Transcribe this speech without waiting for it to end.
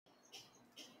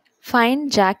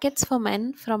Find jackets for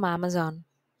men from Amazon.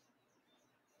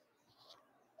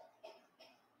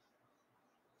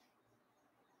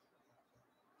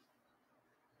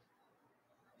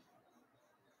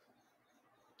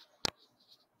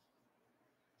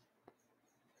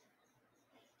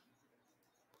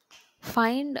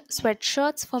 Find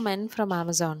sweatshirts for men from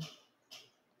Amazon.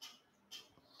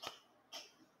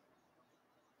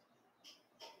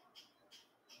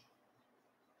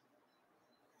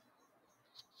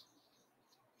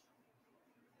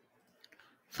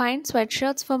 Find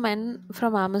sweatshirts for men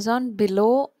from Amazon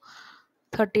below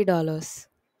 $30.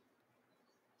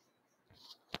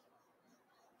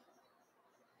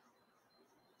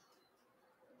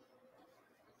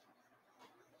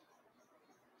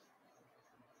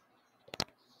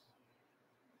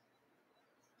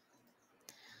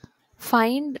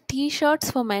 Find t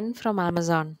shirts for men from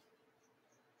Amazon.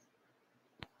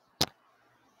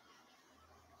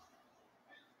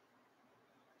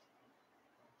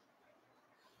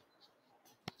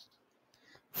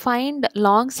 Find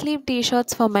long sleeve t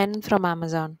shirts for men from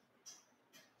Amazon.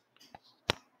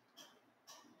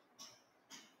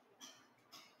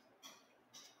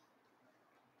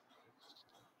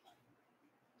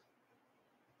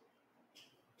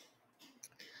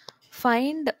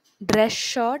 Find dress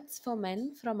shirts for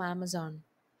men from Amazon.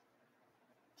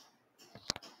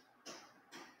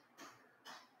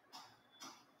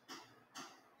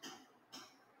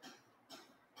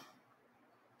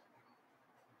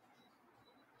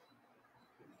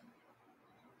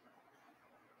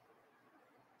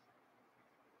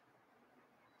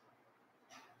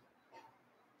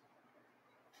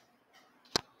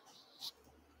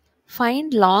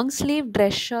 Find long sleeve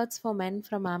dress shirts for men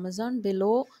from Amazon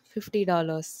below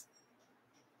 $50.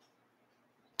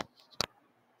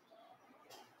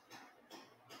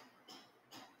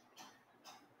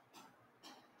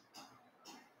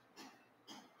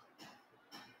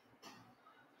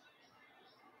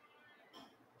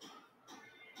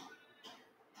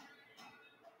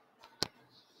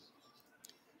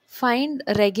 Find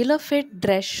regular fit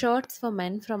dress shirts for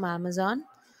men from Amazon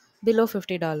below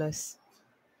 $50.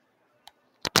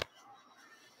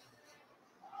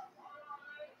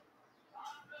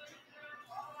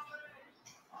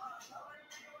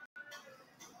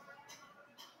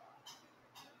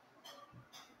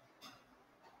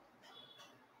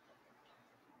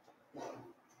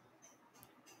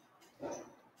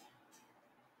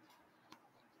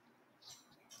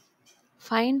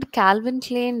 Find Calvin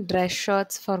Klein dress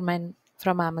shirts for men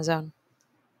from Amazon.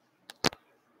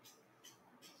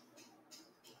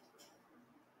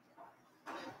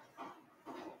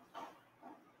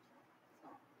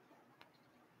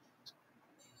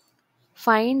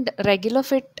 Find regular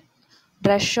fit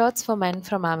dress shirts for men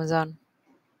from Amazon.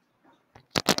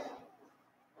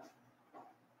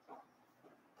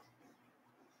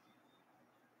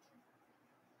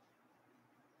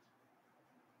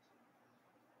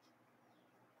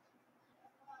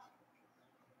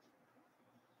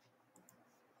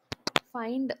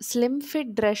 Find slim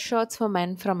fit dress shirts for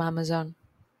men from Amazon.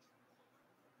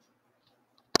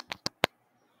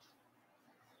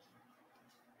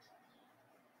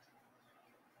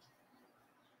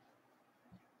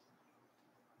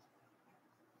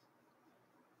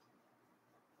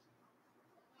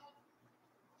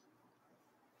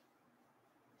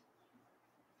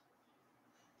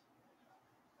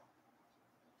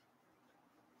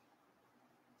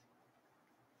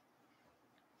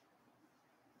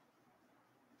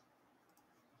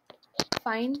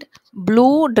 Find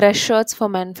blue dress shirts for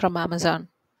men from Amazon.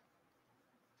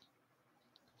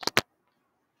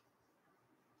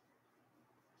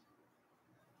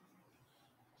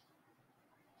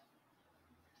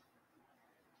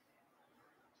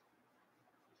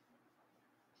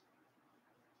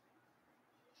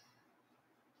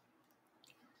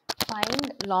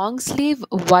 Find long sleeve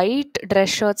white dress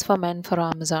shirts for men from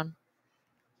Amazon.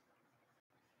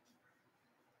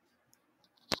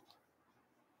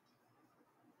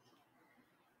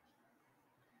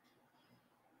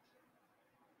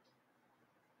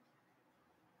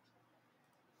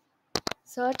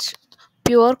 Search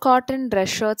pure cotton dress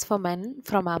shirts for men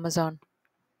from Amazon.